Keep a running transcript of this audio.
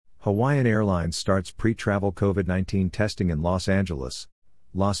Hawaiian Airlines starts pre-travel COVID-19 testing in Los Angeles,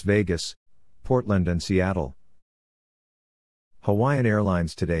 Las Vegas, Portland and Seattle. Hawaiian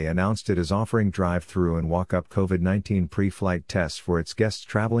Airlines today announced it is offering drive-through and walk-up COVID-19 pre-flight tests for its guests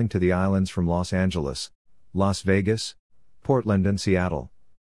traveling to the islands from Los Angeles, Las Vegas, Portland and Seattle.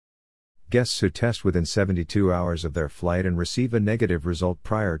 Guests who test within 72 hours of their flight and receive a negative result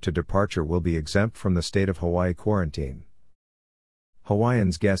prior to departure will be exempt from the state of Hawaii quarantine.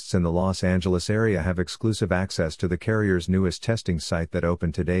 Hawaiian's guests in the Los Angeles area have exclusive access to the carrier's newest testing site that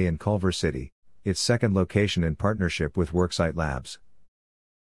opened today in Culver City, its second location in partnership with Worksite Labs.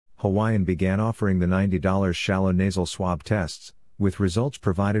 Hawaiian began offering the $90 shallow nasal swab tests, with results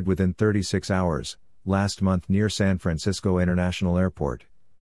provided within 36 hours, last month near San Francisco International Airport.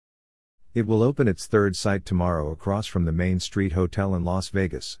 It will open its third site tomorrow across from the Main Street Hotel in Las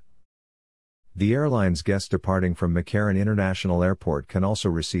Vegas. The airline's guests departing from McCarran International Airport can also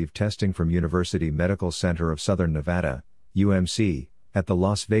receive testing from University Medical Center of Southern Nevada, UMC, at the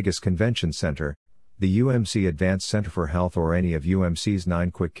Las Vegas Convention Center, the UMC Advanced Center for Health or any of UMC's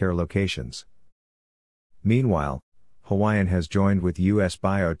 9 quick care locations. Meanwhile, Hawaiian has joined with US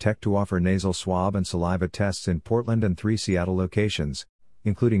Biotech to offer nasal swab and saliva tests in Portland and 3 Seattle locations,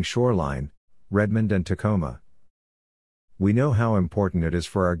 including Shoreline, Redmond and Tacoma. We know how important it is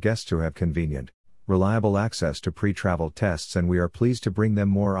for our guests to have convenient, reliable access to pre-travel tests, and we are pleased to bring them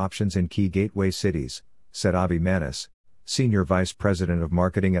more options in key gateway cities, said Avi Manis, Senior Vice President of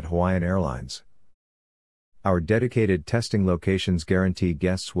Marketing at Hawaiian Airlines. Our dedicated testing locations guarantee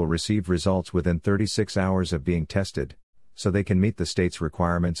guests will receive results within 36 hours of being tested, so they can meet the state's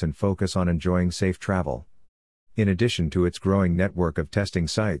requirements and focus on enjoying safe travel. In addition to its growing network of testing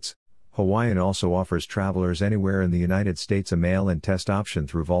sites, Hawaiian also offers travelers anywhere in the United States a mail-in test option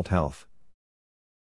through Vault Health.